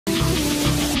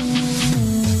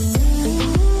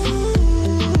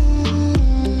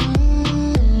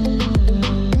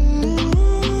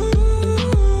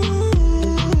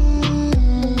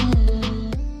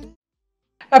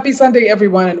Happy Sunday,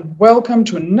 everyone, and welcome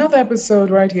to another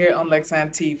episode right here on Lexan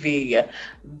TV.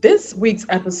 This week's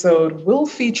episode will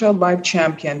feature live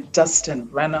champion Dustin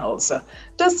Reynolds.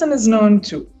 Dustin is known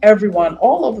to everyone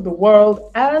all over the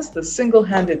world as the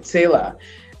single-handed sailor.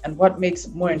 And what makes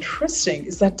it more interesting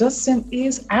is that Dustin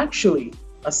is actually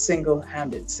a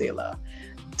single-handed sailor.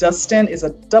 Dustin is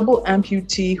a double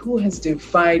amputee who has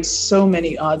defied so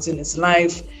many odds in his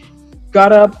life,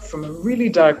 got up from a really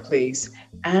dark place,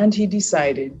 and he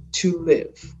decided to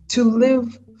live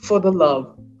for the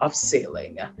love of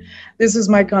sailing. This is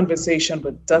my conversation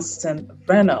with Dustin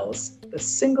Reynolds, the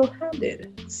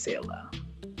single-handed sailor.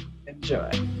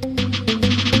 Enjoy.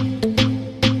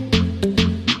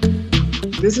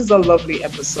 This is a lovely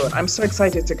episode. I'm so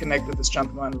excited to connect with this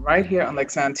gentleman right here on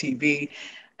Lexan TV.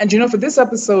 And for this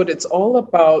episode, it's all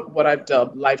about what I've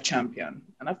dubbed Life Champion.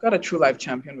 And I've got a true life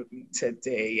champion with me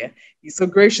today. He so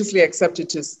graciously accepted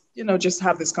to, just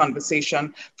have this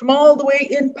conversation from all the way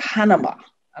in Panama.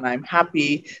 And I'm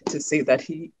happy to say that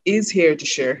he is here to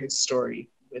share his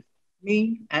story with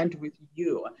me and with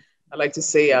you. I'd like to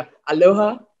say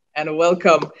aloha and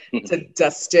welcome to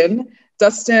Dustin.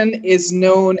 Dustin is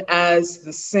known as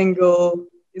the single-armed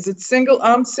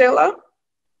sailor?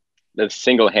 The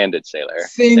single-handed sailor.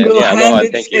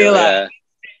 Single-handed sailor. Yeah.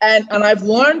 And I've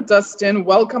learned, Dustin,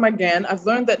 welcome again. I've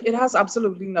learned that it has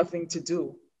absolutely nothing to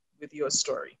do with your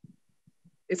story.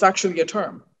 It's actually a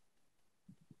term.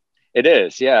 It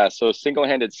is, yeah. So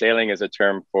single-handed sailing is a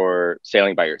term for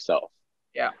sailing by yourself.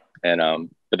 Yeah.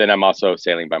 And but then I'm also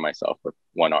sailing by myself with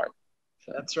one arm.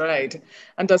 So. That's right.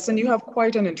 And Dustin, you have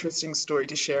quite an interesting story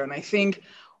to share. And I think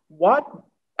what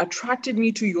attracted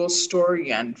me to your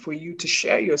story and for you to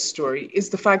share your story is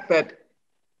the fact that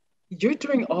you're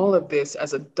doing all of this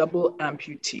as a double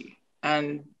amputee.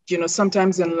 And,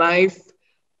 sometimes in life,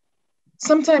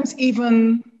 sometimes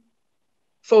even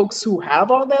folks who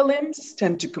have all their limbs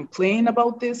tend to complain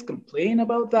about this, complain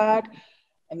about that.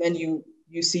 And then you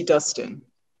see Dustin,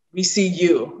 we see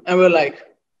you, and we're like,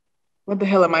 what the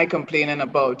hell am I complaining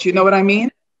about? You know what I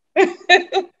mean?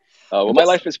 Well, my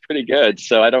life is pretty good,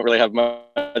 so I don't really have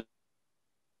much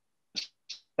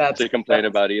to complain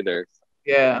about either.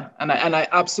 Yeah, and I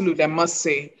absolutely, I must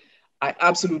say, I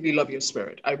absolutely love your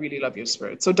spirit. I really love your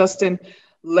spirit. So Dustin,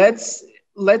 let's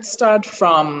start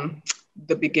from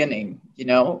the beginning.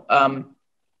 I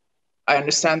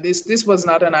understand this was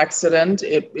not an accident.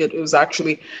 It was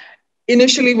actually,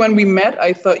 initially when we met,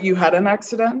 I thought you had an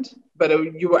accident, but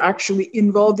you were actually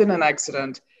involved in an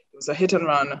accident. It was a hit and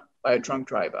run by a drunk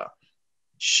driver.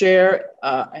 Share,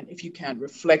 and if you can,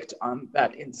 reflect on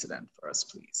that incident for us,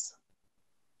 please.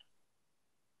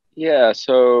 Yeah,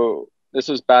 so this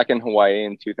was back in Hawaii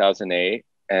in 2008,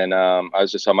 and I was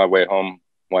just on my way home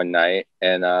one night,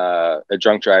 and a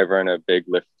drunk driver in a big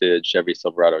lifted Chevy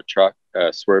Silverado truck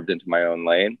swerved into my own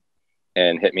lane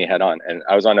and hit me head on. And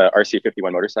I was on a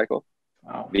RC51 motorcycle.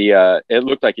 Wow. It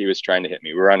looked like he was trying to hit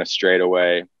me. We were on a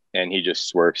straightaway, and he just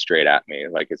swerved straight at me,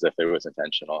 like as if it was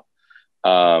intentional.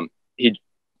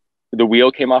 The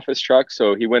wheel came off his truck,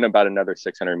 so he went about another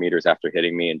 600 meters after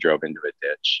hitting me and drove into a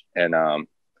ditch. And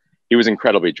he was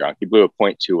incredibly drunk. He blew a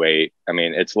 .28. I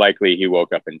mean, it's likely he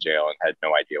woke up in jail and had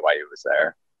no idea why he was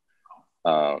there.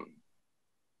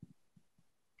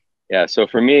 Yeah, so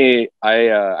for me,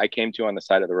 I came to on the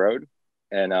side of the road,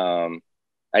 and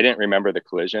I didn't remember the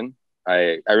collision.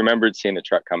 I remembered seeing the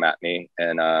truck come at me,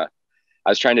 and I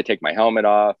was trying to take my helmet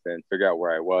off and figure out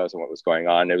where I was and what was going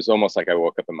on. It was almost like I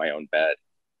woke up in my own bed,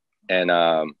 and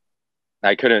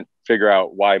I couldn't figure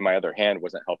out why my other hand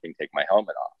wasn't helping take my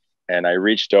helmet off. And I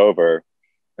reached over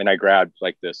and I grabbed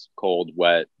like this cold,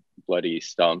 wet, bloody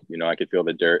stump. I could feel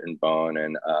the dirt and bone.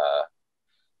 And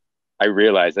I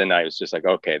realized, and I was just like,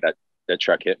 okay, that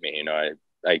truck hit me.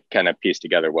 I kind of pieced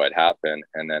together what happened.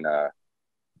 And then,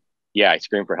 I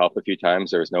screamed for help a few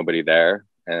times. There was nobody there.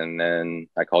 And then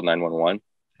I called 911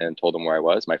 and told them where I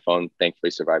was. My phone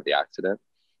thankfully survived the accident,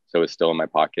 so it was still in my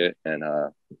pocket. And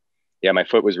my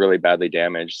foot was really badly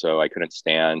damaged, so I couldn't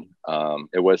stand.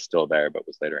 It was still there, but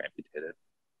was later amputated.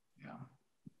 Yeah.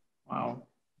 Wow.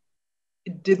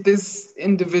 Did this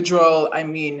individual,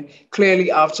 clearly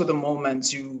after the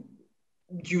moment you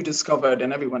discovered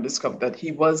and everyone discovered that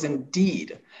he was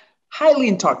indeed highly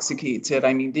intoxicated.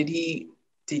 did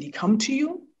he come to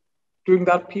you during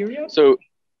that period? So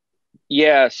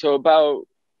about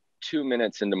 2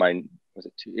 minutes into my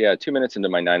 2 minutes into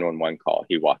my 911 call,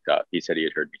 he walked up. He said he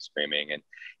had heard me screaming, and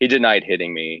he denied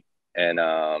hitting me, and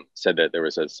said that there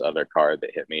was this other car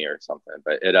that hit me or something.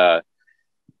 But it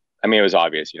was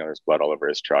obvious, there's blood all over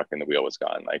his truck and the wheel was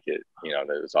gone. Like it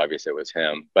was obvious it was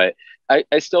him. But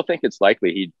I still think it's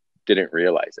likely he didn't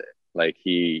realize it. Like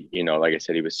he, like I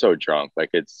said, he was so drunk.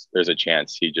 Like there's a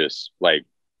chance he just like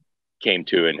came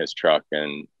to in his truck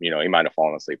and, he might have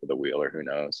fallen asleep at the wheel or who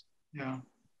knows. Yeah.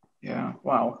 Yeah.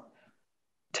 Wow.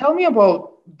 Tell me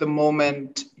about the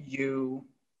moment you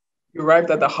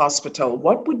arrived at the hospital.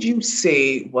 What would you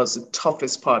say was the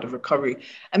toughest part of recovery?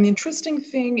 And the interesting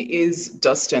thing is,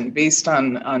 Dustin, based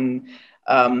on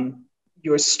um,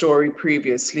 your story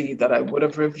previously that I would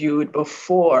have reviewed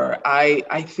before,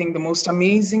 I think the most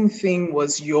amazing thing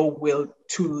was your will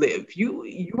to live.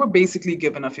 You were basically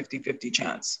given a 50-50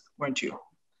 chance, weren't you?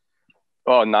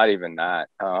 Oh, not even that.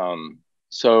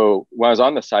 So when I was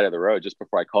on the side of the road, just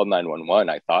before I called 911,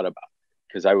 I thought about it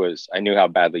because I knew how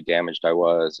badly damaged I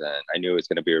was, and I knew it was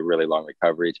going to be a really long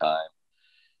recovery time.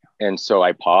 And so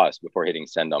I paused before hitting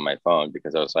send on my phone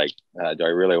because I was like, do I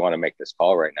really want to make this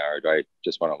call right now, or do I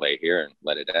just want to lay here and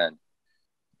let it end?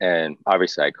 And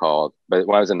obviously I called, but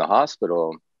when I was in the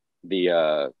hospital,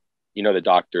 the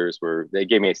doctors they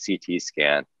gave me a CT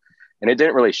scan, and it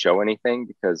didn't really show anything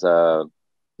because I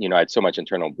had so much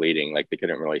internal bleeding, like they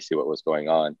couldn't really see what was going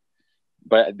on.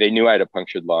 But they knew I had a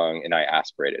punctured lung and I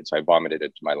aspirated, so I vomited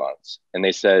into my lungs. And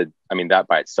they said, I mean, that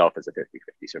by itself is a 50-50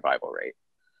 survival rate.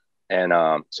 And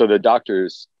so the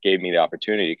doctors gave me the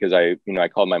opportunity because I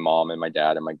called my mom and my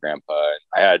dad and my grandpa.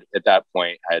 I had, at that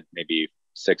point, I had maybe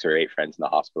 6 or 8 friends in the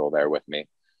hospital there with me.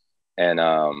 And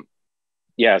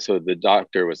yeah, so the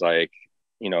doctor was like,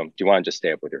 do you want to just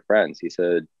stay up with your friends? He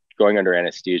said, going under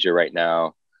anesthesia right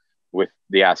now with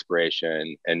the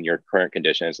aspiration and your current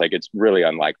condition, it's really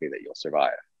unlikely that you'll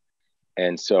survive.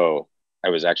 And so I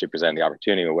was actually presented the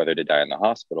opportunity of whether to die in the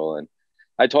hospital. And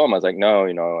I told him, I was like, no,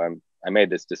 I made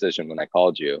this decision when I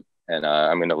called you, and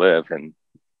I'm going to live. And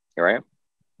here I am.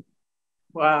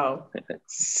 Wow.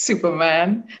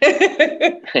 Superman.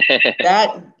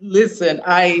 That listen,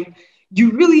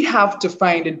 you really have to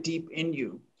find it deep in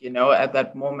you, at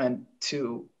that moment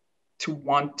to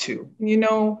want to.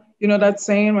 That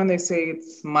saying when they say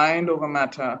it's mind over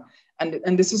matter.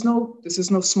 And this is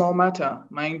no small matter,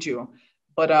 mind you.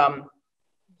 But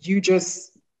you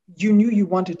just you knew you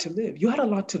wanted to live. You had a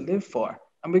lot to live for.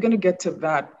 And we're gonna get to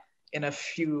that in a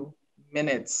few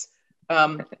minutes.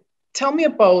 Um, Tell me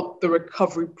about the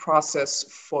recovery process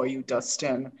for you,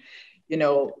 Dustin.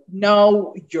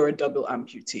 Now you're a double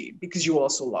amputee because you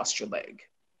also lost your leg.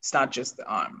 It's not just the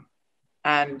arm.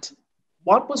 And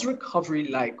what was recovery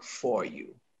like for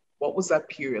you? What was that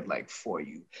period like for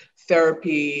you?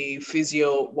 Therapy,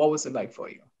 physio, what was it like for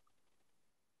you?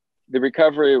 The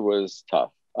recovery was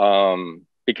tough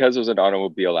because it was an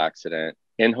automobile accident.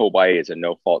 In Hawaii, it's a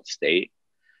no fault state.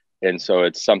 And so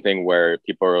it's something where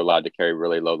people are allowed to carry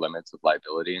really low limits of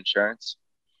liability insurance.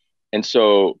 And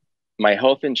so my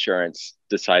health insurance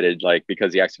decided, like,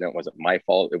 because the accident wasn't my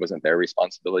fault, it wasn't their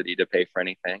responsibility to pay for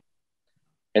anything.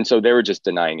 And so they were just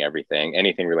denying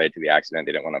anything related to the accident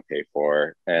they didn't want to pay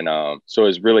for. And so it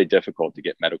was really difficult to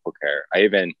get medical care.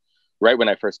 Right when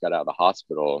I first got out of the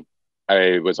hospital,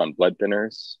 I was on blood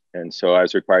thinners. And so I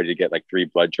was required to get like 3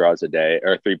 blood draws a day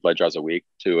or 3 blood draws a week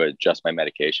to adjust my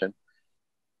medication.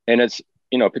 And it's,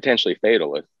 potentially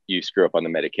fatal if you screw up on the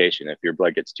medication. If your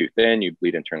blood gets too thin, you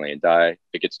bleed internally and die. If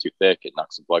it gets too thick, it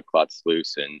knocks the blood clots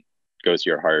loose and goes to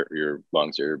your heart or your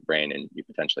lungs or your brain, and you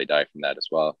potentially die from that as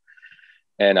well.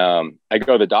 And I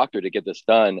go to the doctor to get this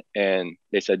done, and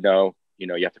they said, no,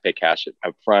 you have to pay cash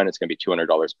up front. It's going to be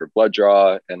 $200 per blood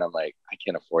draw. And I'm like, I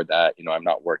can't afford that. I'm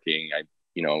not working.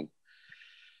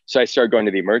 So I started going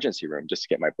to the emergency room just to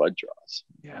get my blood draws.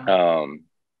 Yeah.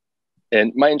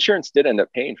 And my insurance did end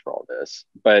up paying for all this,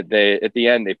 but at the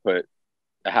end, they put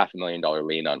a $500,000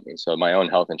 lien on me. So my own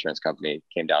health insurance company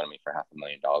came down to me for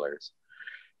 $500,000.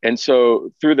 And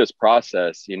so through this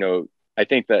process, I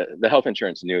think that the health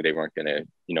insurance knew they weren't going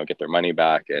to, get their money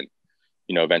back. And,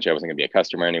 eventually I wasn't going to be a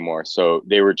customer anymore. So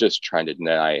they were just trying to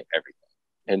deny everything.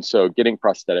 And so getting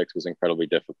prosthetics was incredibly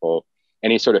difficult.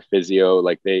 Any sort of physio,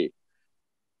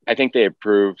 I think they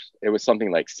approved, it was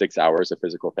something like 6 hours of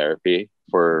physical therapy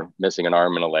for missing an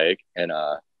arm and a leg. And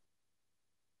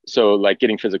so like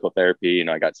getting physical therapy,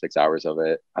 I got 6 hours of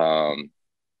it.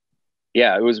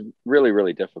 Yeah, it was really,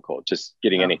 really difficult just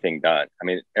getting anything done. I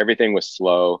mean, everything was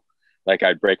slow. Like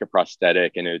I'd break a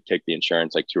prosthetic and it would take the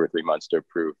insurance like 2 or 3 months to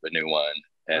approve a new one.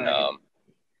 And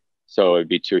so it'd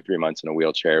be 2 or 3 months in a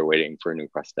wheelchair waiting for a new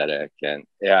prosthetic. And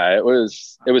yeah, it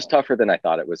was tougher than I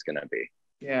thought it was going to be.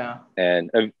 Yeah. And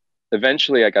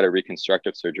eventually I got a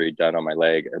reconstructive surgery done on my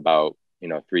leg about,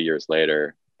 3 years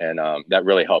later. And that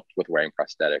really helped with wearing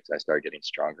prosthetics. I started getting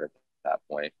stronger at that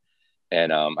point.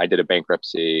 And I did a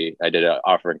bankruptcy. I did an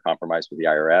offer in compromise with the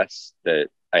IRS that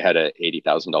I had a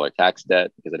 $80,000 tax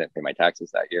debt because I didn't pay my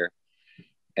taxes that year.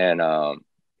 And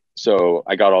So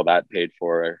I got all that paid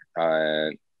for.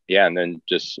 Yeah. And then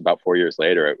just about 4 years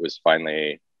later, it was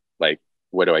finally like,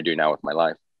 what do I do now with my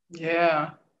life?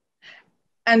 Yeah.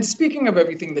 And speaking of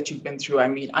everything that you've been through, I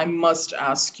mean, I must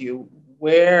ask you,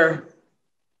 where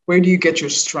where do you get your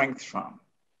strength from?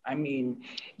 I mean,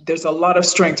 there's a lot of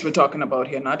strength we're talking about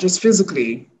here, not just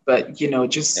physically, but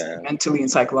just Yeah. mentally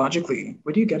and psychologically.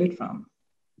 Where do you get it from?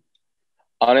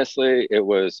 Honestly, it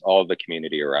was all the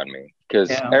community around me because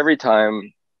Yeah. every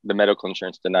time the medical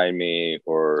insurance denied me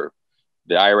or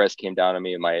the IRS came down on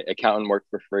me, and my accountant worked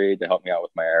for free to help me out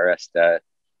with my IRS debt.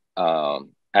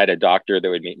 I had a doctor that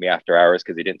would meet me after hours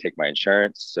because he didn't take my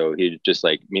insurance. So he'd just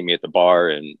like meet me at the bar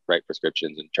and write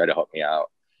prescriptions and try to help me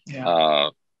out. Yeah.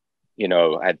 Uh,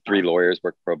 I had three lawyers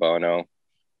work pro bono.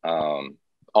 Um,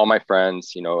 all my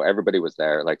friends, everybody was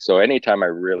there. Like, so anytime I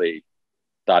really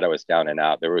thought I was down and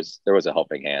out, there was a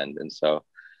helping hand. And so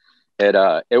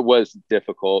it was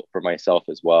difficult for myself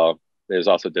as well. It was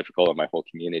also difficult in my whole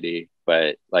community,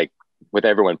 but like with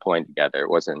everyone pulling together, it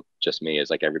wasn't just me.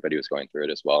 It's like everybody was going through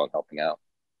it as well and helping out.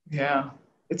 Yeah.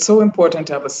 It's so important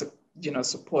to have a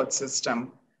support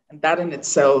system, and that in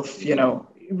itself,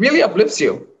 really uplifts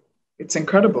you. It's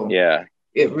incredible. Yeah.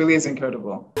 It really is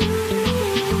incredible.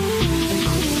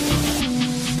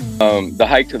 The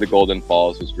hike to the Golden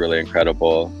Falls was really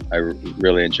incredible.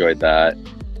 Really enjoyed that.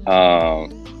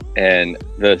 And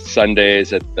the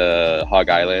Sundays at the Hog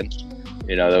Island,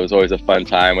 that was always a fun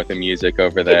time with the music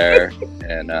over there.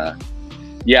 And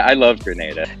yeah, I love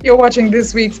Grenada. You're watching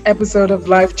this week's episode of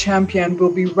Life Champion.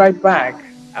 We'll be right back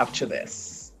after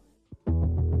this.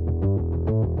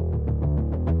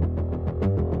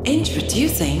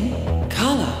 Introducing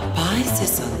Color by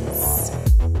Sissons.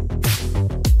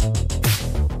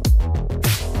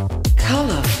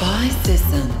 Color by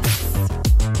Sissons.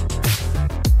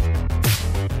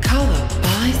 Color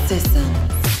by Sissons.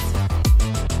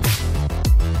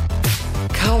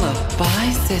 Color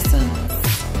by Sissons.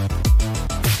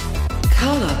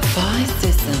 Color by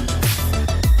Sissons.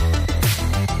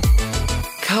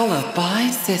 Color by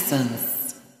Sissons.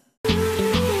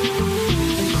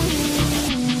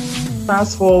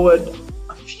 Fast forward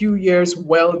a few years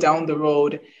well down the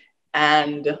road,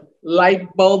 and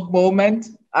light bulb moment.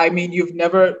 I mean, you've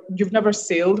never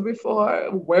sailed before.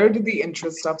 Where did the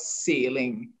interest of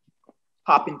sailing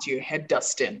pop into your head,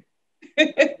 Dustin?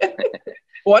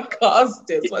 What caused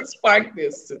this? What sparked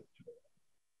this?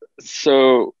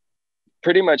 So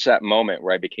pretty much that moment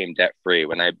where I became debt free,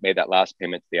 when I made that last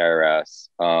payment to the IRS,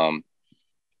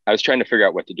 I was trying to figure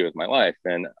out what to do with my life.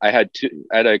 And I had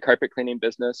a carpet cleaning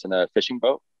business and a fishing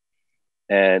boat.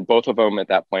 And both of them at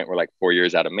that point were like 4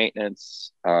 years out of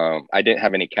maintenance. I didn't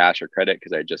have any cash or credit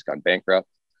because I had just gone bankrupt.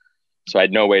 So I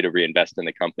had no way to reinvest in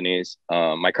the companies.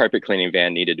 My carpet cleaning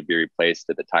van needed to be replaced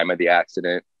at the time of the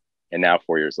accident. And now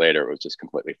 4 years later, it was just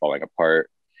completely falling apart.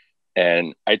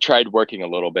 And I tried working a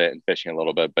little bit and fishing a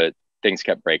little bit, but things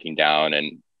kept breaking down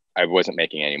and I wasn't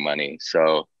making any money.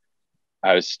 So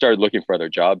I started looking for other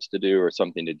jobs to do or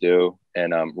something to do.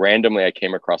 And randomly, I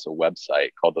came across a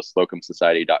website called the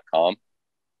slocumsociety.com.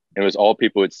 It was all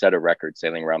people who'd set a record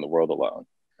sailing around the world alone.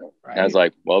 Right. And I was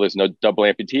like, well, there's no double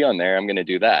amputee on there. I'm going to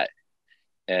do that.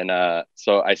 And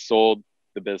so I sold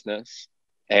the business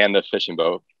and the fishing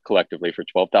boat collectively for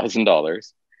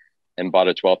 $12,000 and bought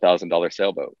a $12,000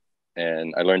 sailboat.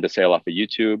 And I learned to sail off of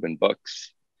YouTube and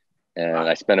books. And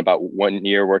I spent about 1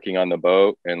 year working on the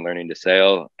boat and learning to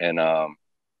sail. And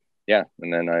yeah,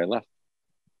 and then I left.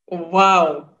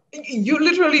 Wow. You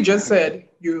literally just said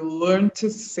you learned to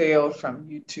sail from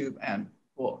YouTube and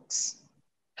books.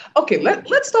 Okay,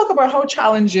 let's talk about how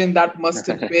challenging that must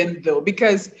have been, though,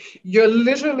 because you're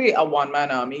literally a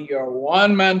one-man army. You're a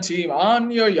one-man team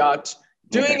on your yacht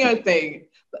doing your thing.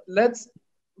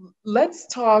 Let's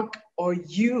talk, or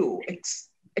you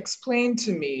explain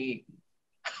to me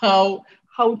how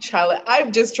challenge.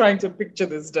 I'm just trying to picture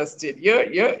this, Dustin.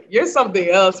 You're something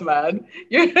else, man.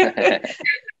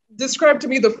 Describe to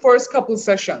me the first couple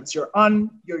sessions. You're on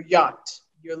your yacht.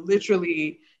 You're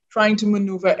literally trying to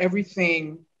maneuver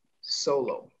everything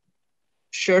solo.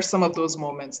 Share some of those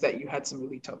moments that you had some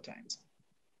really tough times.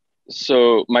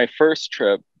 So my first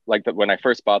trip, when I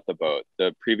first bought the boat,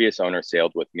 the previous owner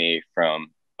sailed with me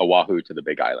from Oahu to the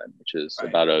Big Island, which is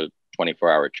about a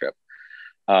 24-hour trip.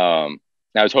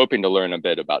 I was hoping to learn a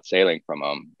bit about sailing from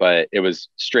him, but it was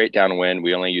straight downwind.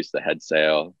 We only used the head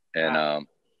sail. And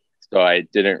so I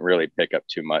didn't really pick up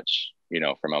too much,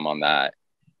 from him on that.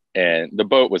 And the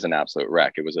boat was an absolute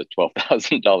wreck. It was a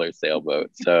 $12,000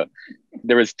 sailboat. So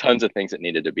there was tons of things that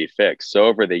needed to be fixed. So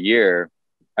over the year,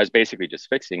 I was basically just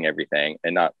fixing everything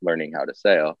and not learning how to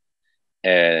sail.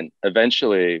 And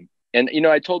eventually And, you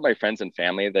know, I told my friends and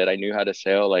family that I knew how to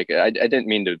sail. Like, I didn't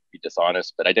mean to be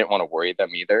dishonest, but I didn't want to worry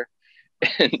them either.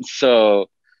 And so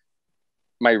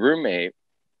my roommate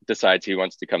decides he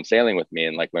wants to come sailing with me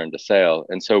and like learn to sail.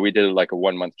 And so we did like a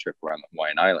 1 month trip around the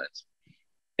Hawaiian Islands.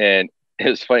 And it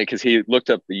was funny because he looked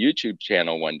up the YouTube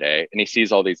channel one day and he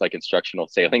sees all these like instructional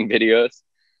sailing videos.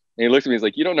 And he looks at me, he's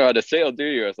like, "You don't know how to sail, do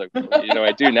you?" I was like, "Well, you know,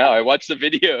 I do now. I watch the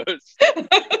videos."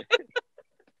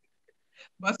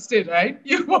 Busted, right?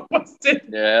 You were busted.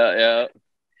 Yeah, yeah.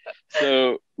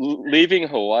 So leaving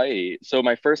Hawaii, so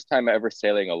my first time ever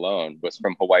sailing alone was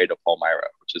from Hawaii to Palmyra,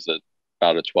 which is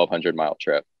about a 1,200-mile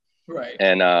trip. Right.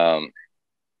 And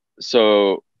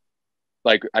so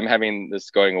like I'm having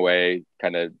this going away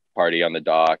kind of party on the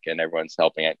dock, and everyone's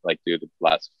helping it like do the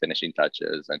last finishing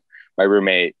touches. And my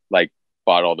roommate like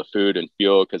bought all the food and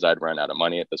fuel because I'd run out of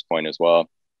money at this point as well.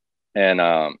 And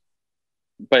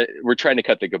but we're trying to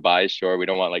cut the goodbyes short. We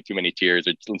don't want like too many tears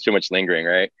or too much lingering,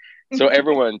 right? So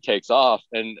everyone takes off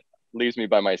and leaves me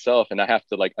by myself, and I have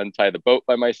to like untie the boat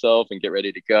by myself and get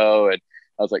ready to go. And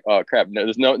I was like, "Oh crap, no,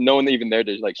 there's no one even there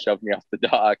to like shove me off the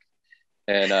dock."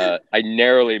 And I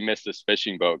narrowly missed this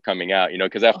fishing boat coming out, you know,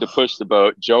 because I have to push the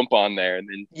boat, jump on there, and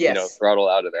then you know, throttle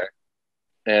out of there.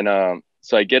 And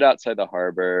so I get outside the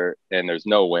harbor, and there's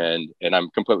no wind, and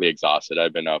I'm completely exhausted.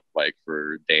 I've been up like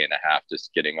for a day and a half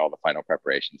just getting all the final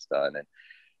preparations done, and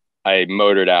I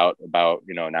motored out about,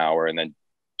 you know, an hour, and then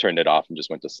turned it off and just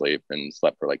went to sleep and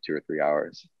slept for like 2 or 3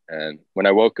 hours. And when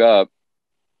I woke up,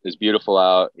 it was beautiful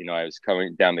out. You know, I was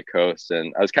coming down the coast,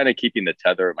 and I was kind of keeping the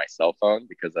tether of my cell phone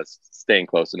because I was staying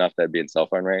close enough that I'd be in cell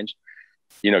phone range,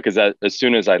 you know, because as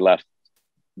soon as I left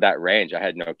that range, I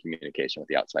had no communication with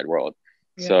the outside world.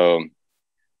 Yeah. So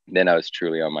then I was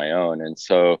truly on my own. And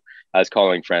so I was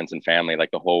calling friends and family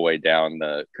like the whole way down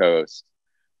the coast.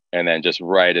 And then just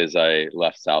right as I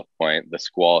left South Point, the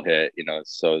squall hit, you know,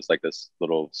 so it's like this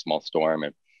little small storm,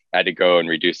 and I had to go and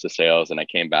reduce the sails, and I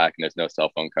came back and there's no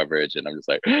cell phone coverage. And I'm just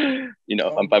like, you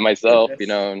know, I'm by myself, you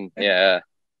know, and yeah.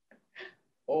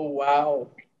 Oh, wow.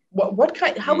 What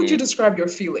kind, how would you describe your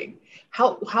feeling?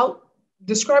 How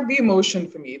describe the emotion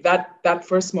for me. That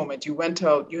first moment you went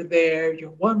out, you're there, you're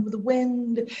one with the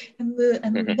wind and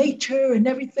the nature and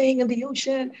everything and the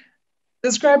ocean.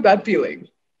 Describe that feeling.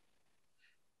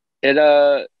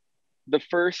 The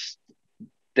first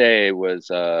day was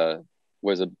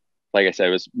like I said,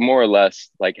 it was more or less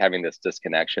like having this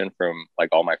disconnection from like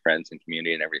all my friends and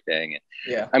community and everything. And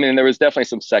yeah, I mean, there was definitely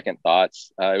some second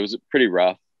thoughts. It was pretty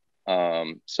rough.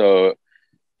 So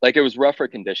like it was rougher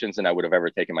conditions than I would have ever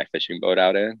taken my fishing boat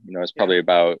out in. You know, it's probably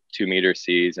about 2-meter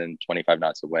seas and 25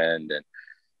 knots of wind.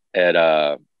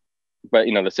 But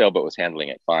you know, the sailboat was handling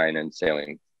it fine and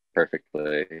sailing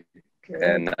perfectly. Good.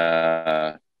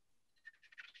 And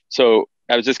so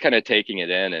I was just kind of taking it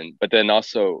in, but then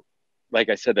also, like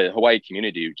I said, the Hawaii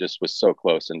community just was so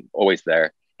close and always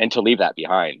there. And to leave that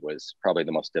behind was probably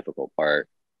the most difficult part.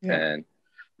 Yeah.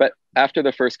 But after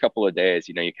the first couple of days,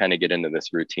 you know, you kind of get into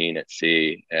this routine at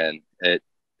sea, and it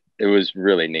was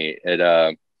really neat.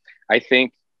 I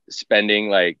think spending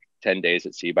like 10 days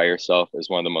at sea by yourself is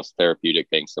one of the most therapeutic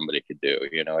things somebody could do.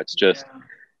 You know, it's just,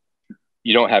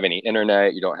 you don't have any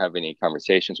internet, you don't have any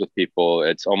conversations with people.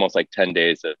 It's almost like 10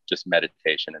 days of just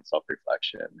meditation and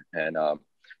self-reflection. And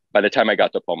by the time I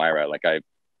got to Palmyra, like I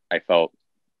felt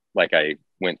like I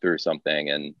went through something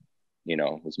and, you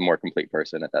know, was a more complete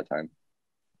person at that time.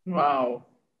 Wow.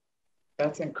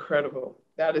 That's incredible.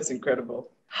 That is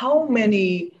incredible. How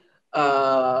many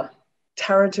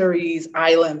territories,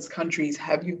 islands, countries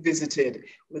have you visited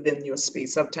within your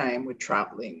space of time with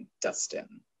traveling,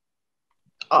 Dustin?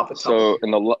 So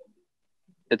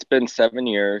it's been 7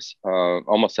 years,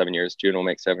 almost 7 years. June will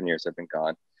make 7 years I've been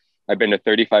gone. I've been to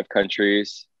 35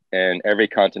 countries and every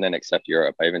continent except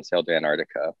Europe. I even sailed to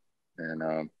Antarctica.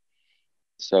 And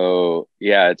so,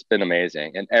 yeah, it's been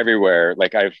amazing. And everywhere,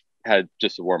 like I've had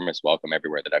just the warmest welcome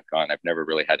everywhere that I've gone. I've never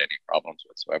really had any problems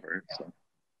whatsoever. So.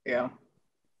 Yeah.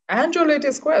 And your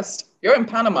latest quest, you're in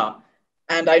Panama.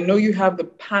 And I know you have the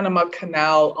Panama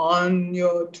Canal on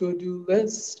your to-do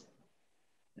list.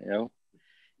 You know,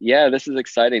 yeah, this is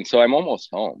exciting. So I'm almost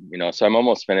home, you know, so I'm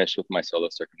almost finished with my solo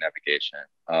circumnavigation.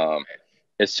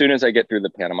 As soon as I get through the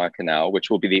Panama Canal,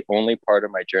 which will be the only part of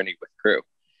my journey with crew.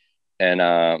 And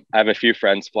I have a few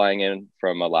friends flying in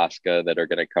from Alaska that are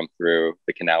going to come through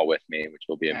the canal with me, which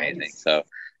will be amazing. Nice. So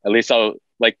at least I'll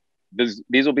like, these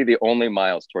will be the only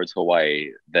miles towards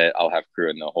Hawaii that I'll have crew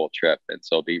in the whole trip. And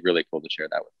so it'll be really cool to share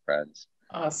that with friends.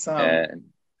 Awesome. And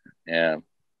yeah.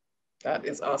 That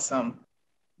is awesome.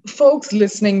 Folks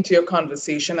listening to your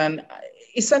conversation, and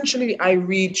essentially I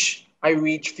reach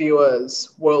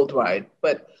viewers worldwide,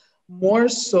 but more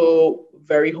so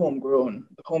very homegrown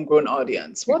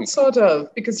audience. What sort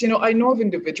of, because, I know of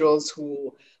individuals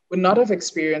who would not have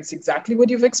experienced exactly what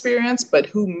you've experienced, but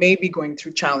who may be going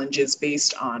through challenges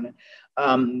based on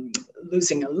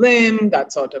losing a limb,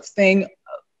 that sort of thing.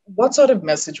 What sort of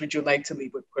message would you like to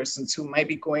leave with persons who might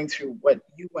be going through what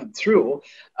you went through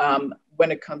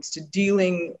when it comes to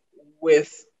dealing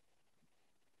with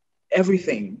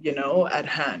everything, at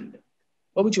hand?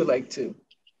 What would you like to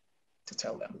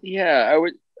tell them? Yeah,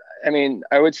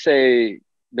 I would say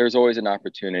there's always an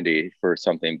opportunity for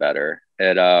something better.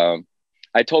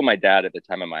 I told my dad at the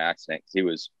time of my accident, 'cause he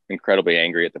was incredibly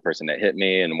angry at the person that hit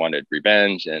me and wanted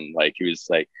revenge. And like, he was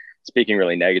like speaking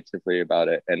really negatively about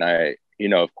it. And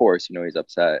of course, he's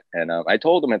upset. And I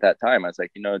told him at that time, I was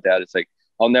like, Dad, it's like,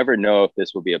 I'll never know if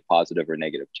this will be a positive or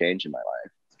negative change in my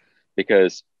life,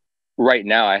 because right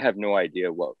now I have no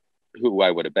idea who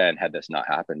I would have been had this not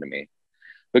happened to me.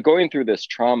 But going through this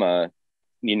trauma,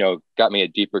 got me a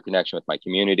deeper connection with my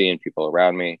community and people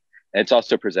around me. And it's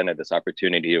also presented this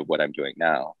opportunity of what I'm doing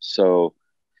now. So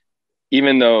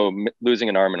even though losing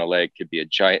an arm and a leg could be a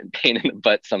giant pain in the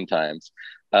butt sometimes,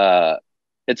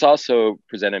 it's also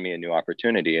presented me a new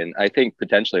opportunity. And I think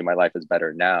potentially my life is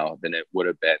better now than it would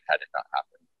have been had it not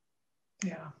happened.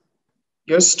 Yeah.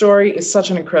 Your story is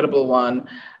such an incredible one.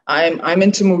 I'm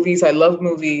into movies. I love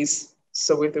movies.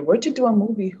 So if they were to do a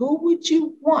movie, who would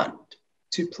you want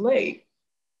to play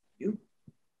you?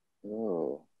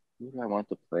 Oh, who do I want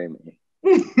to play me?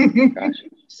 Gosh,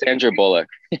 Sandra Bullock.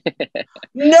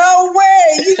 No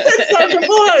way! You said Sandra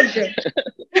Bullock!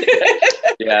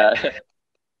 Yeah.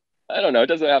 I don't know. It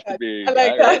doesn't have to be. I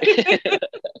like that.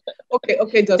 Right?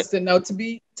 Okay, Dustin. Now, to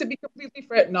be completely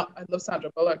fair, no, I love Sandra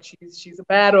Bullock. She's a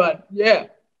bad one. Yeah.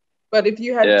 But if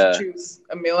you had to choose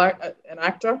an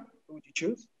actor, who would you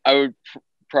choose? I would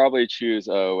probably choose,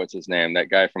 what's his name? That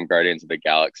guy from Guardians of the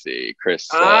Galaxy, Chris.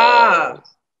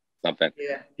 Something.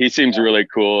 Yeah. He seems really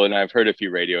cool, and I've heard a few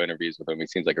radio interviews with him. He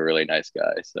seems like a really nice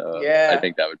guy. So I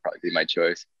think that would probably be my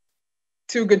choice.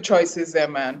 Two good choices there,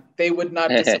 man. They would not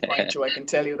disappoint you. I can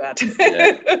tell you that.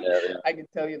 Yeah. I can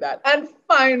tell you that. And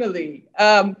finally,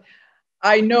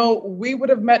 I know we would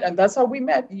have met, and that's how we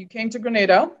met. You came to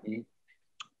Grenada. Mm-hmm.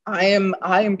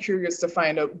 I am curious to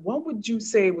find out, what would you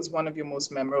say was one of your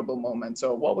most memorable moments,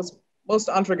 or what was most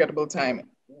unforgettable time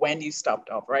when you stopped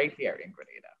off right here in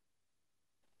Grenada?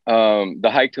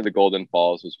 The hike to the Golden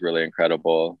Falls was really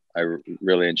incredible. I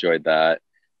really enjoyed that.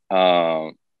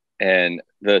 And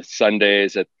the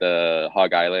Sundays at the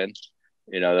Hog Island,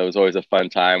 that was always a fun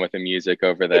time with the music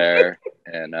over there.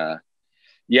 And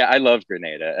I loved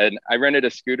Grenada. And I rented a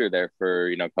scooter there for,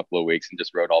 a couple of weeks and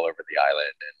just rode all over the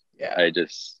island.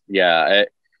 And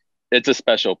it's a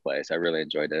special place. I really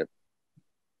enjoyed it.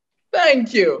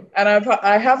 Thank you. And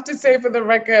I have to say for the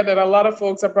record that a lot of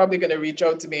folks are probably going to reach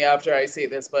out to me after I say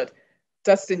this, but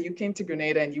Dustin, you came to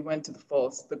Grenada and you went to the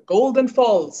falls, the Golden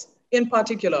Falls in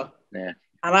particular. Yeah.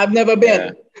 And I've never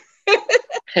been.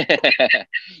 Yeah.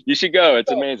 You should go.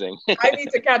 It's amazing. I need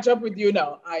to catch up with you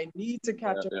now. I need to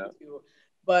catch up with you.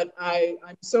 But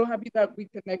I'm so happy that we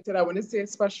connected. I want to say a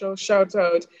special shout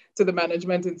out to the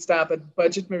management and staff at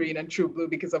Budget Marine and True Blue,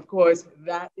 because of course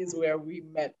that is where we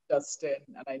met Dustin.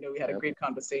 And I know we had a great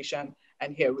conversation,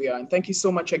 and here we are. And thank you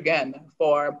so much again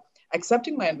for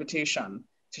accepting my invitation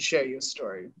to share your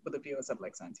story with the viewers of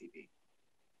Lexan TV.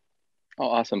 Oh,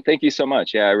 awesome. Thank you so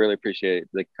much. Yeah, I really appreciate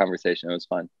the conversation. It was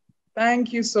fun.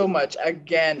 Thank you so much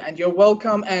again, and you're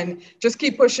welcome. And just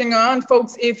keep pushing on,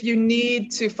 folks. If you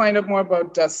need to find out more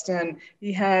about Dustin,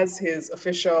 he has his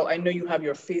official, I know you have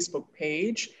your Facebook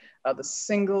page, The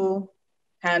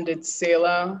Single-Handed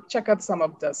Sailor. Check out some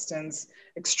of Dustin's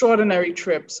extraordinary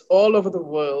trips all over the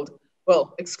world.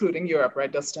 Well, excluding Europe,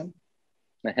 right, Dustin?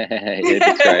 Yeah,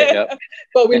 that's right, yep.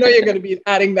 But we know you're going to be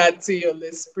adding that to your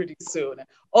list pretty soon.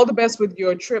 All the best with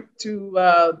your trip to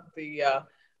the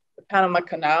Panama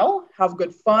Canal. Have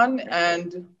good fun,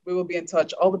 and we will be in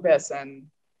touch. All the best, and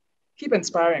keep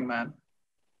inspiring, man.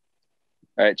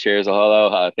 All right, cheers.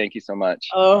 Aloha. Thank you so much.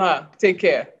 Aloha. Take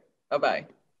care. Bye-bye.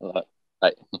 Aloha.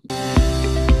 Bye.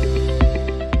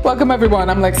 Welcome everyone,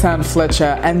 I'm Lexan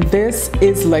Fletcher, and this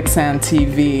is Lexan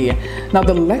TV. Now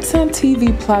the Lexan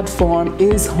TV platform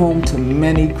is home to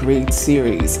many great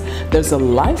series. There's a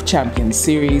Life Champion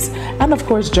series, and of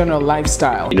course General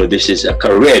Lifestyle. This is a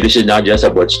career, this is not just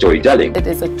about storytelling. It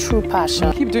is a true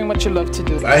passion. Keep doing what you love to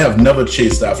do. I have never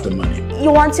chased after money.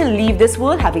 You want to leave this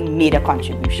world having made a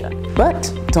contribution.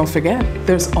 But don't forget,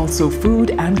 there's also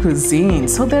food and cuisine,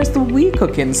 so there's the We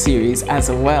Cooking series as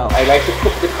well. I like to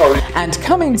cook the curry. And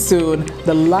coming soon,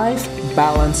 the Life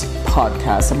Balance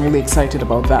podcast. I'm really excited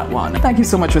about that one. Thank you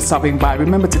so much for stopping by.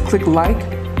 Remember to click like,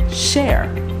 share,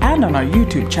 and on our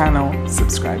YouTube channel,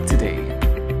 subscribe today.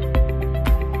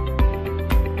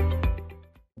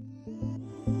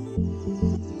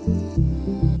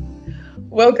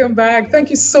 Welcome back. Thank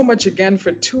you so much again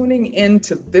for tuning in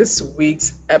to this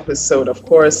week's episode. Of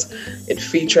course, it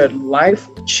featured life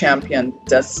champion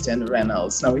Dustin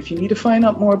Reynolds. Now, if you need to find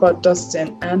out more about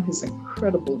Dustin and his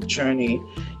incredible journey,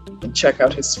 you can check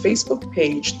out his Facebook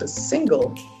page, The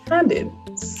Single-Handed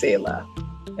Sailor.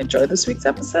 Enjoy this week's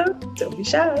episode. Don't be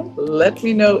shy. Let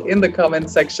me know in the comment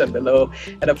section below.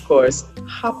 And of course,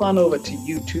 hop on over to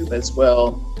YouTube as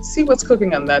well. See what's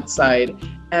cooking on that side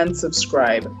and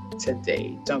subscribe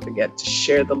today. Don't forget to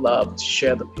share the love, to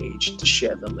share the page, to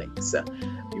share the links.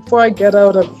 Before I get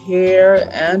out of here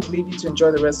and leave you to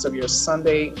enjoy the rest of your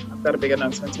Sunday, I've got a big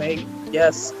announcement to make.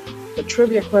 Yes, the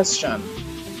trivia question.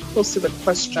 I posted a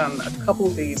question a couple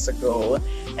days ago,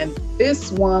 and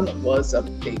this one was a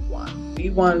big one. We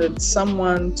wanted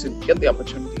someone to get the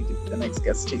opportunity to be the next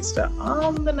guest taster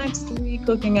on the next week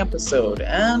cooking episode,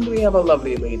 and we have a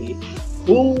lovely lady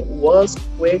who was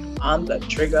quick on the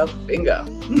trigger finger.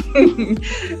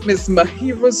 Miss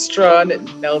Mahira Strawn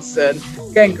Nelson,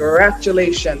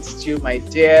 congratulations to you, my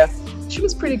dear. She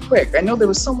was pretty quick. I know there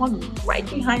was someone right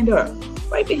behind her.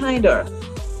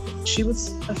 She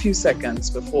was a few seconds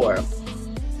before.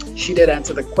 She did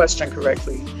answer the question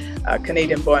correctly.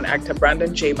 Canadian-born actor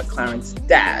Brandon J. McLaren's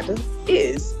dad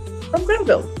is from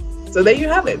Grenville. So there you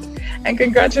have it. And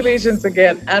congratulations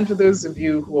again. And for those of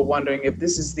you who are wondering if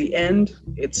this is the end,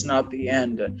 it's not the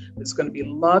end. There's going to be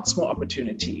lots more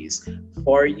opportunities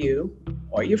for you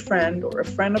or your friend or a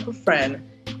friend of a friend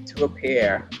to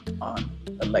appear on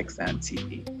the Lexan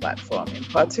TV platform, in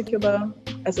particular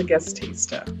as a guest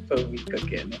taster for Week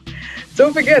Cooking.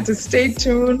 Don't forget to stay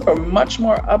tuned for much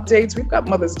more updates. We've got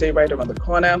Mother's Day right around the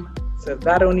corner. So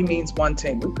that only means one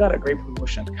thing. We've got a great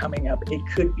promotion coming up. It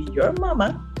could be your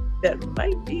mama that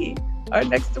might be our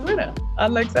next winner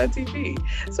on Lexan TV.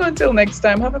 So until next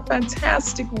time, have a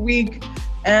fantastic week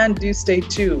and do stay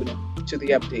tuned to the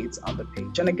updates on the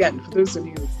page. And again, for those of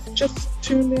you who just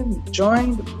tuned in,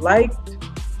 joined, liked,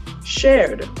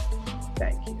 shared,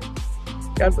 thank you.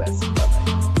 God bless.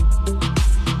 Bye-bye.